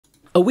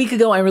A week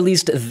ago, I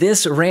released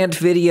this rant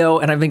video,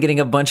 and I've been getting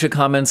a bunch of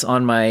comments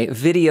on my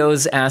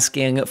videos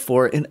asking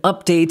for an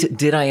update.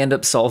 Did I end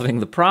up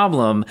solving the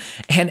problem?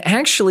 And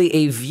actually,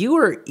 a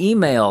viewer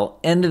email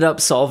ended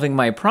up solving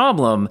my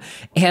problem.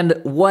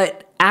 And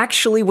what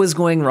actually was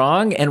going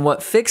wrong and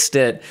what fixed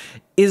it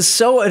is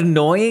so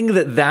annoying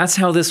that that's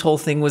how this whole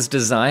thing was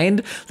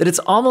designed, that it's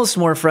almost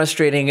more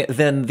frustrating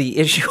than the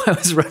issue I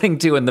was running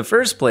to in the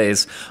first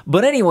place.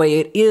 But anyway,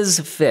 it is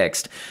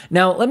fixed.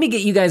 Now, let me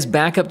get you guys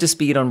back up to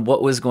speed on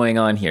what was going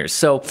on here.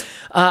 So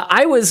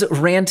I was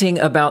ranting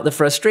about the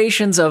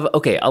frustrations of,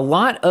 okay, a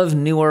lot of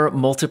newer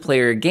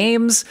multiplayer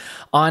games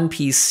on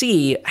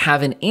PC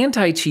have an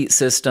anti-cheat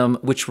system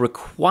which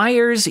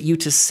requires you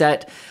to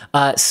set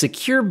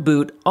secure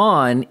boot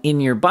on in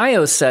your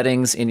BIOS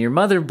settings in your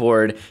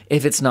motherboard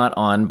if it's not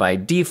on by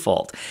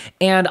default.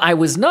 And I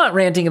was not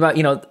ranting about,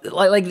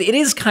 like it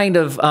is kind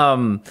of,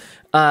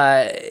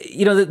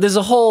 there's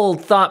a whole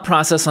thought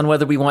process on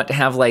whether we want to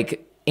have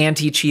like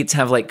anti-cheats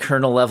have like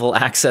kernel level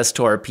access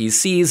to our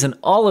PCs and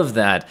all of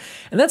that.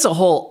 And that's a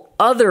whole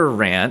other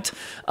rant,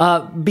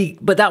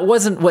 but that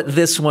wasn't what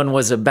this one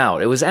was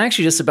about. It was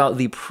actually just about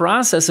the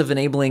process of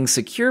enabling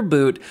secure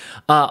boot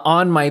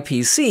on my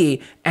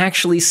PC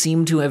actually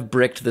seemed to have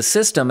bricked the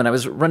system, and I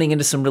was running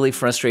into some really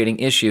frustrating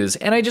issues.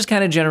 And I just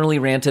kind of generally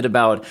ranted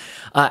about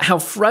how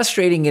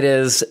frustrating it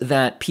is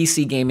that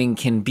PC gaming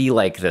can be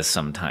like this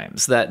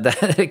sometimes,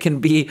 that it can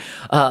be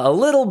a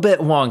little bit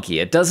wonky.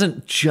 It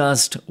doesn't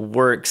just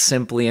work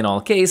simply in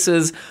all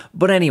cases.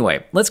 But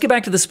anyway, let's get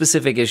back to the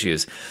specific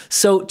issues.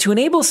 So to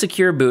enable secure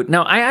boot,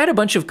 now I had a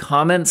bunch of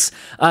comments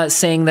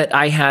saying that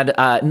I had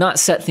not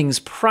set things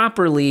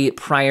properly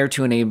prior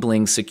to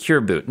enabling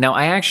secure boot. Now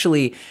I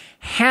actually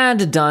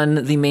had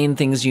done the main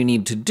things you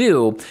need to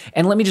do.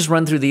 And let me just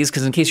run through these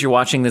because in case you're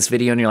watching this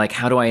video and you're like,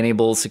 how do I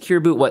enable secure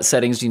boot? What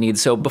settings do you need?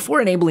 So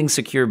before enabling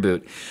secure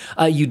boot,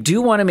 you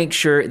do want to make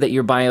sure that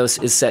your BIOS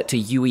is set to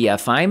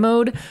UEFI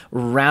mode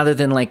rather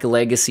than like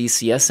legacy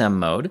CSM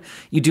mode.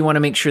 You do want to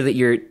make sure that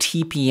your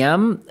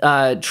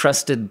TPM,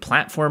 Trusted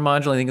Platform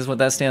Module, I think is what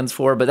that stands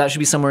for, but that should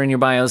be somewhere in your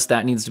BIOS.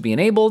 That needs to be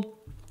enabled.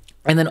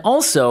 And then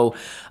also,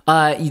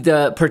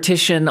 the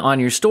partition on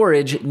your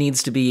storage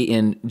needs to be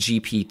in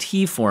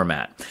GPT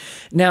format.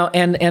 Now,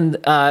 and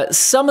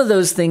some of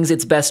those things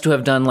it's best to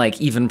have done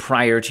like even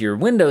prior to your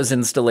Windows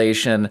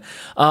installation,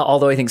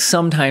 although I think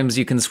sometimes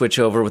you can switch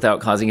over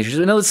without causing issues.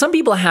 I know some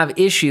people have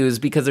issues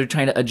because they're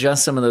trying to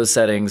adjust some of those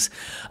settings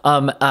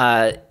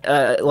like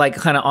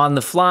kind of on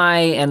the fly,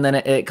 and then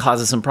it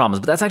causes some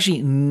problems. But that's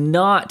actually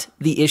not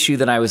the issue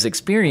that I was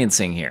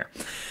experiencing here.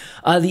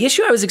 The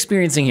issue I was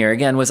experiencing here,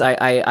 again, was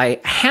I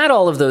had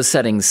all of those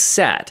settings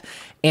set,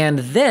 and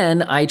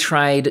then I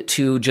tried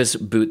to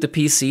just boot the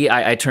PC.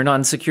 I turned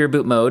on secure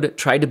boot mode,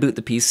 tried to boot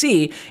the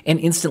PC, and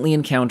instantly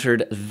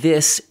encountered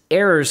this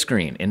error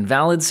screen.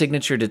 Invalid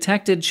signature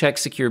detected, check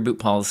secure boot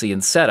policy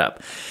and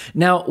setup.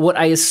 Now, what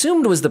I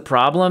assumed was the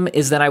problem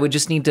is that I would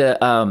just need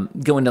to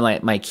go into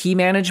my key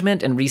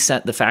management and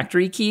reset the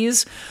factory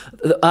keys.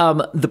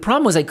 The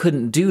problem was I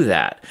couldn't do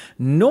that,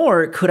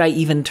 nor could I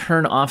even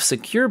turn off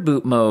secure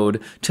boot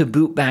mode to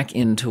boot back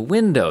into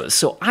Windows.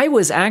 So I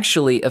was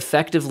actually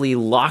effectively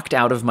locked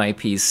out of my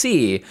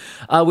PC,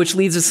 which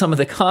leads to some of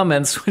the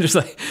comments, which is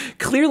like,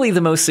 clearly the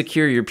most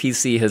secure your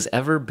PC has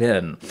ever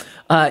been.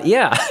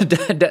 Yeah,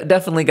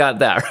 definitely got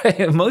that,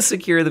 right? Most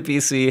secure the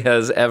PC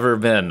has ever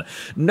been.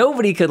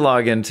 Nobody could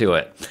log into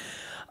it.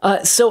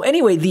 So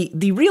anyway,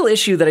 the real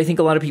issue that I think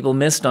a lot of people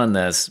missed on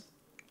this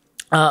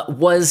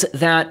was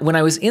that when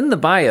I was in the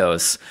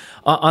BIOS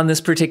on this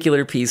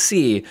particular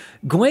PC,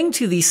 going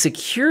to the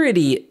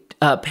security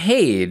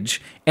page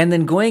and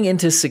then going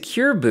into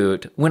secure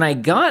boot, when I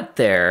got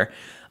there,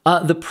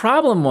 the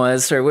problem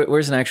was, sorry,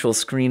 where's an actual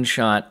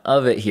screenshot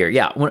of it here?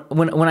 Yeah,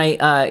 when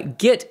I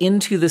get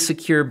into the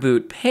secure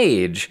boot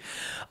page,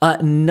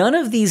 none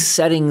of these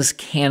settings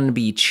can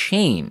be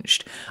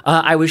changed.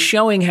 I was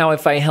showing how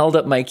if I held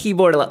up my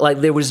keyboard,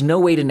 like there was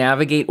no way to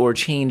navigate or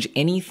change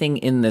anything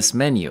in this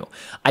menu.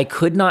 I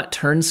could not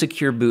turn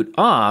secure boot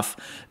off,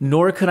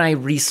 nor could I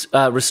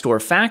restore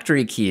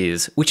factory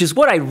keys, which is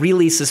what I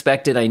really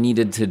suspected I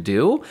needed to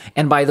do.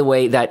 And by the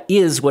way, that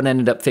is what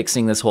ended up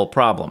fixing this whole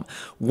problem.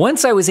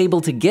 Once I was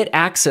able to get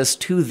access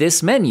to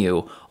this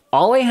menu,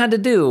 all I had to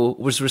do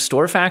was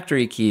restore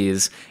factory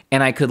keys,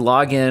 and I could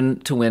log in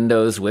to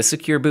Windows with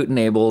secure boot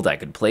enabled. I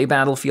could play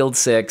Battlefield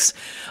 6.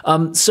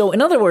 So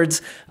in other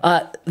words,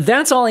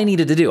 that's all I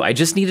needed to do. I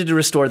just needed to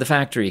restore the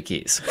factory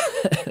keys.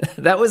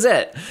 That was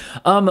it.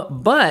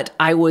 But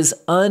I was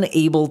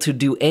unable to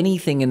do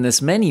anything in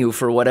this menu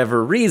for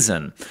whatever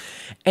reason.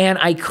 And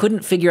I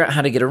couldn't figure out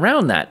how to get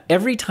around that.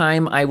 Every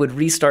time I would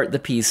restart the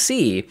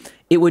PC,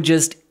 it would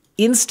just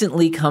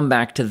instantly come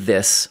back to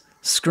this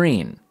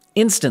screen.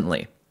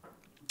 Instantly.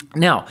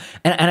 Now,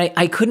 and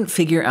I couldn't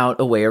figure out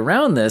a way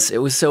around this. It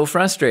was so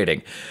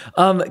frustrating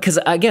because,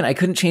 again, I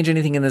couldn't change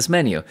anything in this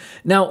menu.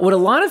 Now, what a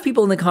lot of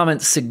people in the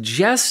comments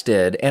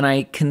suggested, and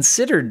I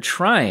considered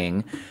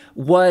trying,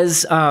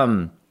 was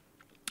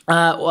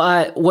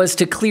was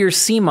to clear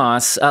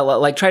CMOS,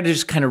 like try to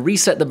just kind of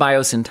reset the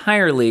BIOS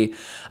entirely,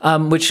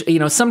 which,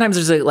 sometimes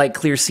there's a like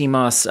clear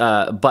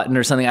CMOS button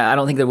or something. I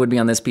don't think there would be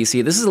on this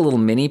PC. This is a little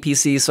mini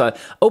PC, so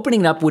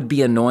opening it up would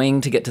be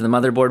annoying to get to the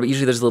motherboard, but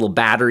usually there's a little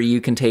battery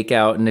you can take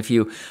out, and if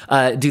you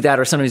do that,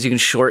 or sometimes you can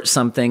short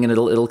something and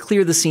it'll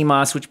clear the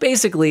CMOS, which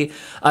basically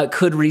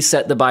could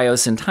reset the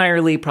BIOS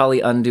entirely,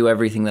 probably undo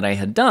everything that I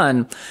had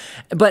done.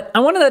 But I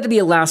wanted that to be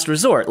a last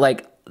resort.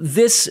 Like,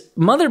 this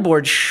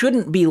motherboard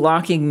shouldn't be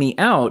locking me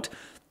out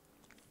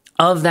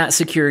of that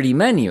security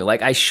menu.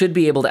 Like, I should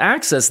be able to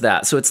access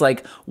that. So it's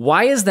like,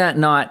 why is that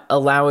not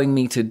allowing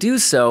me to do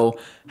so?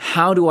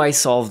 How do I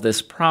solve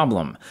this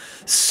problem?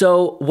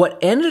 So what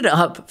ended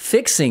up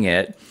fixing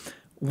it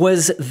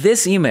was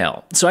this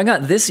email. So I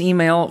got this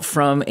email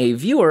from a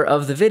viewer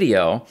of the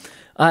video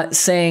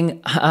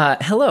saying,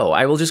 hello,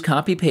 I will just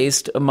copy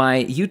paste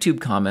my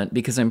YouTube comment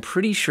because I'm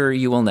pretty sure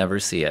you will never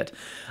see it.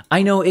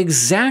 I know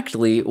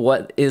exactly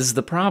what is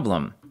the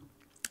problem.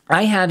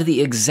 I had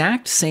the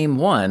exact same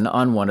one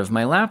on one of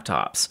my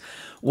laptops.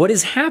 What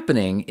is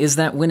happening is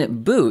that when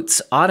it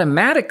boots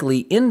automatically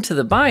into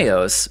the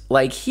BIOS,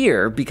 like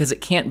here, because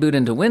it can't boot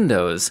into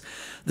Windows,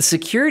 the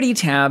security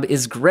tab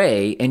is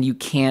gray and you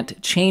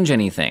can't change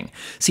anything.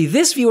 See,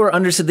 this viewer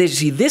understood this.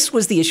 See, this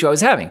was the issue I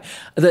was having.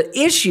 The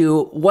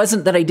issue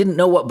wasn't that I didn't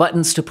know what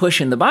buttons to push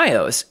in the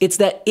BIOS. It's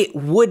that it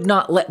would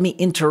not let me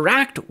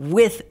interact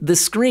with the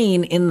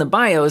screen in the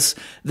BIOS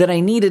that I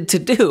needed to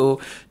do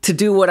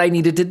what I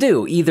needed to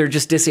do. Either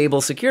just disable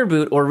secure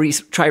boot or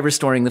try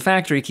restoring the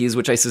factory keys,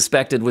 which I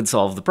suspected would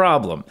solve the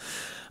problem.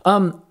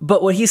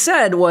 But what he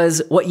said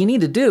was, what you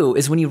need to do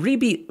is when you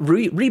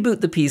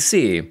reboot the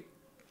PC,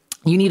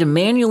 you need to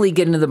manually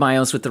get into the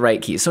BIOS with the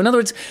right key. So in other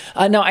words,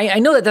 now I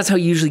know that that's how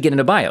you usually get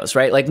into BIOS,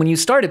 right? Like when you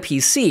start a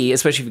PC,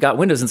 especially if you've got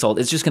Windows installed,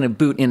 it's just going to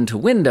boot into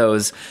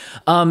Windows.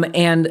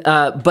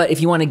 But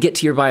if you want to get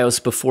to your BIOS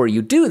before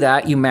you do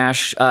that, you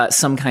mash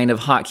some kind of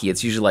hotkey.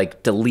 It's usually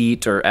like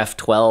delete or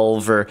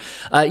F12 or,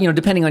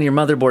 depending on your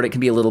motherboard, it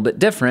can be a little bit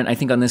different. I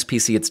think on this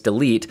PC it's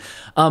delete.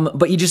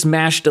 But you just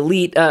mash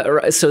delete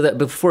so that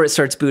before it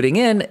starts booting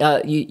in,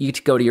 you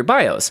go to your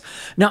BIOS.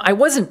 Now, I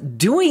wasn't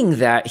doing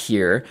that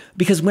here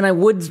because when I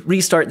would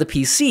restart the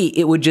PC,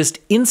 it would just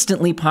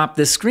instantly pop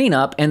this screen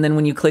up, and then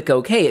when you click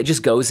OK, it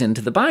just goes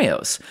into the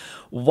BIOS.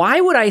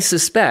 Why would I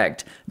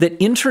suspect that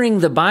entering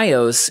the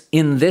BIOS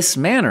in this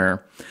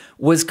manner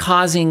was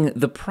causing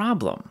the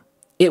problem?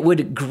 It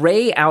would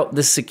gray out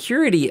the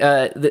security,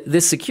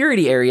 this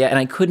security area, and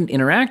I couldn't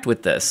interact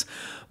with this.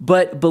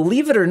 But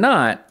believe it or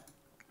not,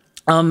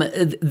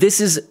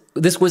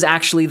 this was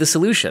actually the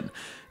solution.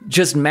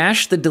 Just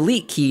mash the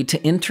delete key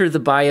to enter the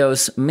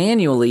BIOS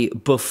manually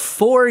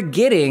before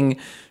getting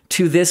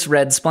to this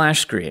red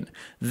splash screen.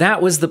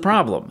 That was the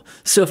problem.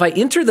 So if I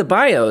enter the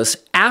BIOS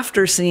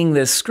after seeing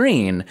this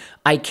screen,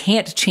 I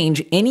can't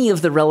change any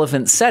of the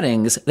relevant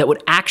settings that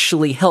would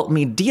actually help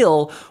me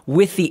deal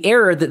with the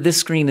error that this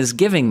screen is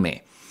giving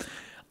me.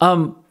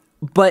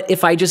 But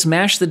if I just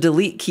mash the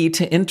delete key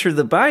to enter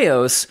the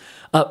BIOS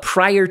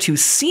prior to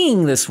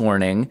seeing this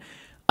warning,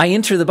 I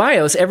enter the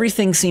BIOS,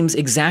 everything seems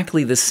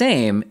exactly the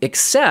same,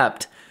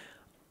 except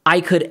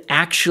I could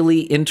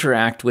actually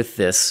interact with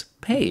this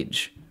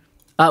page,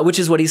 which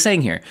is what he's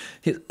saying here.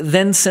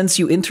 Then since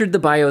you entered the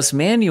BIOS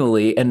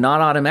manually and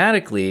not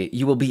automatically,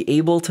 you will be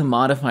able to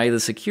modify the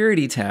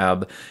security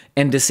tab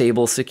and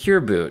disable secure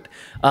boot.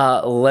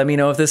 Let me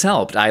know if this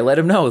helped. I let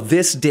him know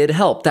this did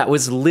help. That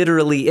was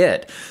literally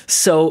it.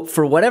 So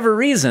for whatever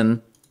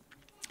reason,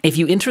 if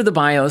you enter the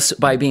BIOS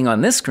by being on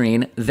this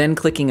screen, then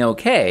clicking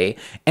OK,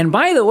 and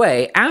by the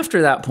way,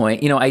 after that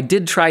point, I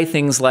did try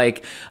things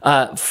like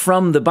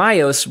from the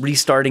BIOS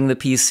restarting the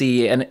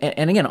PC,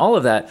 and again, all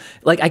of that,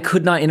 like I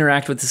could not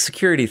interact with the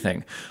security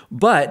thing.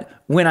 But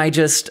when I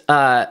just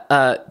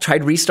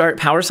tried restart,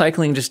 power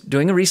cycling, just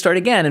doing a restart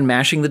again and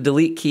mashing the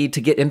delete key to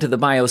get into the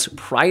BIOS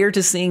prior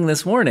to seeing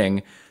this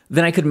warning,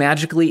 then I could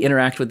magically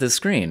interact with this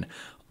screen.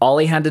 All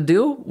I had to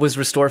do was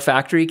restore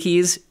factory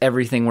keys.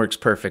 Everything works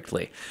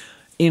perfectly.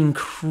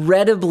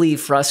 Incredibly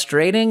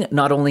frustrating,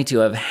 not only to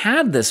have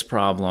had this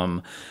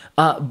problem,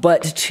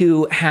 but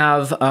to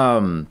have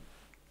to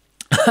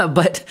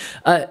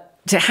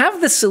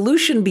have the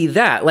solution be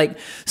that. Like,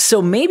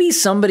 so maybe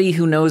somebody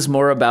who knows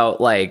more about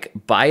like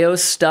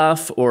BIOS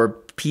stuff or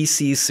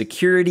PC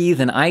security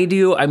than I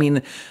do. I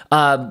mean,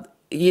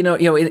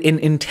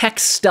 in tech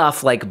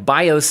stuff like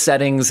BIOS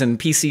settings and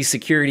PC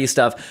security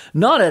stuff,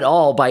 not at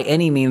all by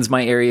any means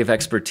my area of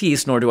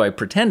expertise, nor do I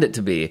pretend it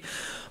to be.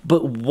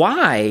 But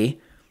why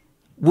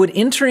would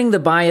entering the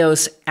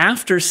BIOS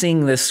after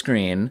seeing this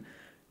screen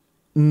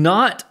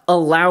not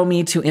allow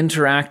me to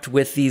interact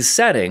with these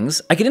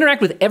settings? I could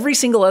interact with every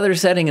single other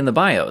setting in the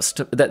BIOS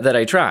that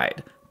I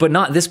tried, but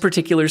not this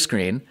particular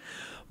screen.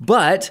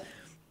 But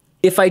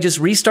if I just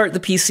restart the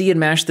PC and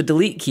mash the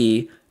delete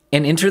key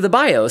and enter the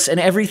BIOS and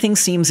everything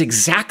seems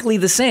exactly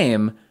the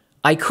same,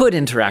 I could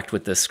interact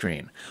with this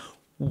screen.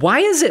 Why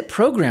is it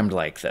programmed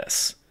like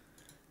this?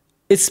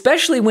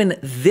 Especially when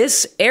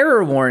this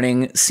error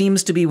warning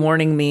seems to be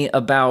warning me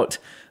about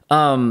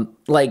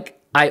like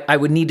I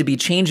would need to be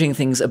changing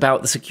things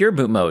about the secure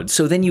boot mode.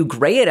 So then you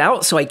gray it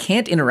out so I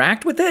can't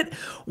interact with it?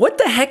 What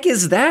the heck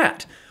is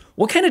that?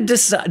 What kind of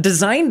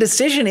design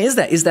decision is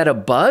that? Is that a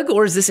bug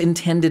or is this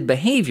intended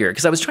behavior?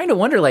 Because I was trying to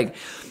wonder, like,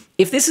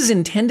 if this is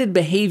intended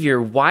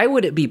behavior, why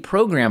would it be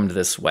programmed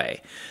this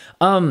way?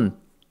 And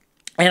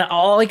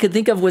all I could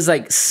think of was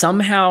like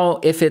somehow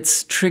if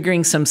it's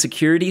triggering some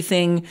security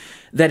thing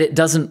that it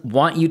doesn't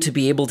want you to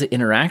be able to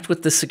interact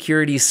with the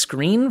security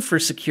screen for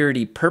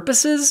security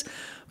purposes.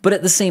 But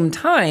at the same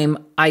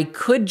time, I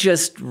could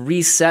just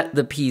reset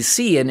the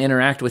PC and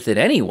interact with it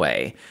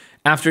anyway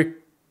after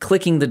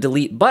clicking the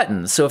delete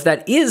button. So if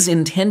that is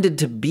intended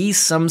to be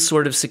some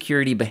sort of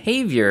security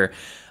behavior,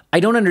 I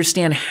don't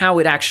understand how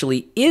it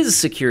actually is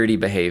security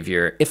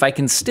behavior if I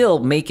can still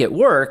make it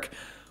work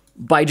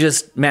by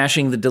just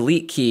mashing the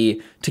delete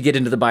key to get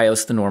into the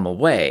BIOS the normal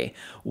way.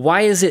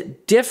 Why is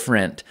it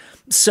different?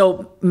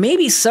 So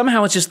maybe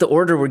somehow it's just the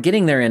order we're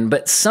getting there in,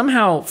 but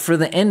somehow for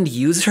the end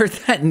user,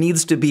 that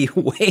needs to be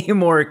way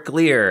more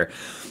clear.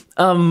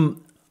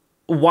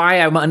 Why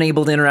I'm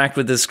unable to interact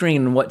with the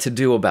screen and what to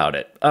do about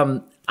it.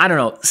 I don't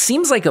know.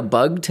 Seems like a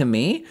bug to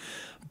me.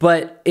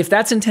 But if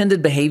that's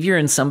intended behavior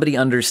and somebody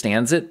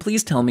understands it,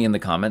 please tell me in the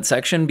comment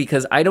section,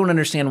 because I don't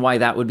understand why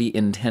that would be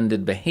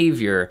intended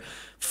behavior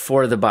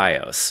for the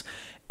BIOS.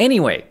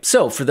 Anyway,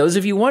 so for those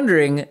of you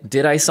wondering,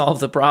 did I solve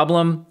the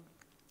problem?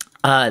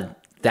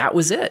 That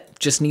was it.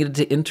 Just needed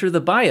to enter the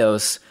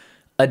BIOS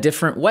a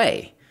different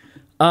way.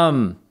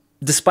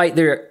 Despite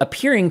there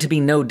appearing to be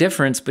no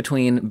difference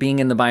between being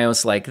in the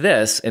BIOS like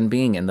this and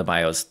being in the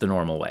BIOS the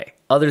normal way,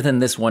 other than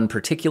this one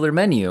particular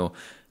menu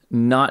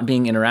not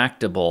being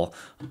interactable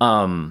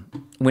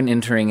when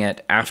entering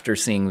it after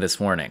seeing this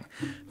warning.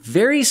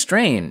 Very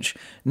strange.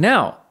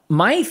 Now,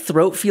 my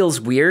throat feels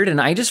weird,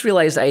 and I just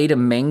realized I ate a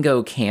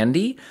mango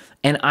candy,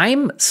 and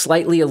I'm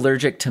slightly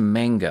allergic to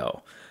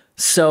mango.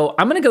 So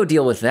I'm going to go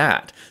deal with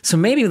that. So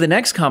maybe the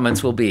next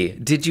comments will be,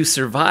 did you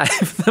survive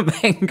the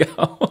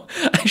mango?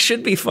 I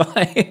should be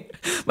fine.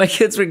 My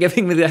kids were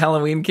giving me the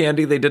Halloween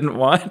candy they didn't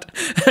want.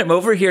 I'm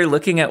over here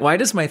looking at, why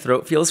does my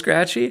throat feel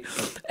scratchy?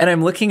 And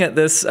I'm looking at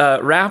this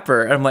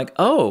wrapper, and I'm like,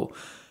 oh,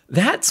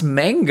 that's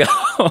mango.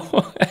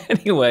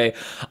 Anyway,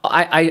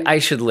 I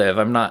should live.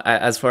 I'm not,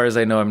 as far as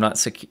I know, I'm not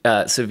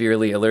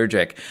severely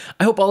allergic.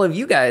 I hope all of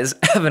you guys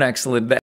have an excellent day.